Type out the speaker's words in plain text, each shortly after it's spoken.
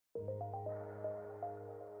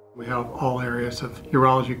We have all areas of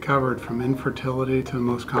urology covered, from infertility to the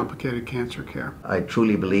most complicated cancer care. I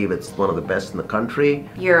truly believe it's one of the best in the country.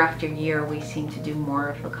 Year after year, we seem to do more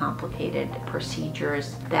of the complicated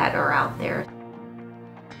procedures that are out there.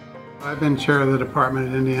 I've been chair of the department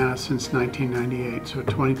at Indiana since 1998, so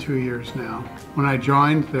 22 years now. When I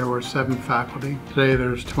joined, there were 7 faculty. Today,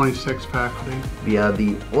 there's 26 faculty. We are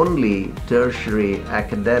the only tertiary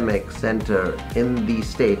academic center in the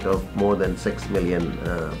state of more than 6 million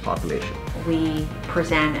population. We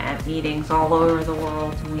present at meetings all over the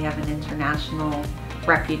world, and we have an international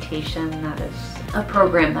reputation. That is a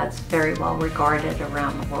program that's very well regarded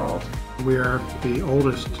around the world. We are the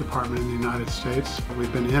oldest department in the United States.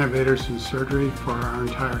 We've been innovators in surgery for our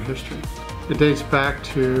entire history. It dates back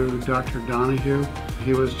to Dr. Donahue.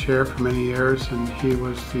 He was chair for many years, and he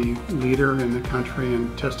was the leader in the country in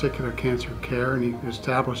testicular cancer care, and he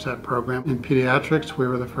established that program. In pediatrics, we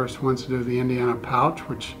were the first ones to do the Indiana pouch,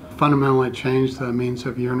 which fundamentally changed the means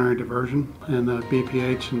of urinary diversion. In the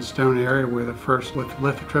BPH and stone area, we're the first with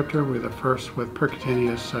lithotripsy. We're the first with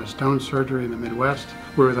percutaneous stone surgery in the Midwest.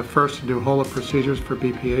 We were the first to do whole procedures for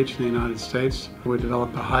BPH in the United States. We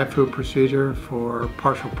developed the HIFU procedure for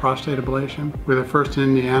partial prostate ablation. We're the first in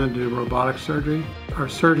Indiana to do robotic surgery. Our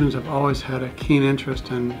surgeons have always had a keen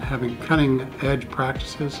interest in having cutting-edge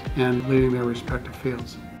practices and leading their respective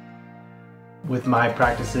fields. With my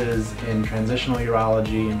practices in transitional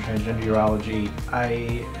urology and transgender urology,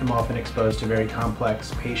 I am often exposed to very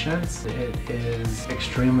complex patients. It is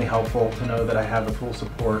extremely helpful to know that I have the full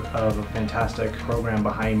support of a fantastic program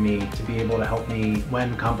behind me to be able to help me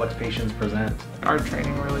when complex patients present. Our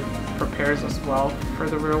training really prepares us well for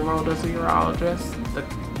the real world as a urologist. The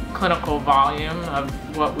clinical volume of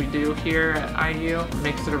what we do here at IU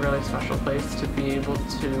makes it a really special place to be able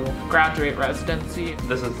to graduate residency.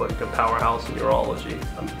 This is like a powerhouse in urology.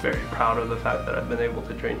 I'm very proud of the fact that I've been able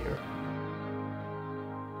to train here.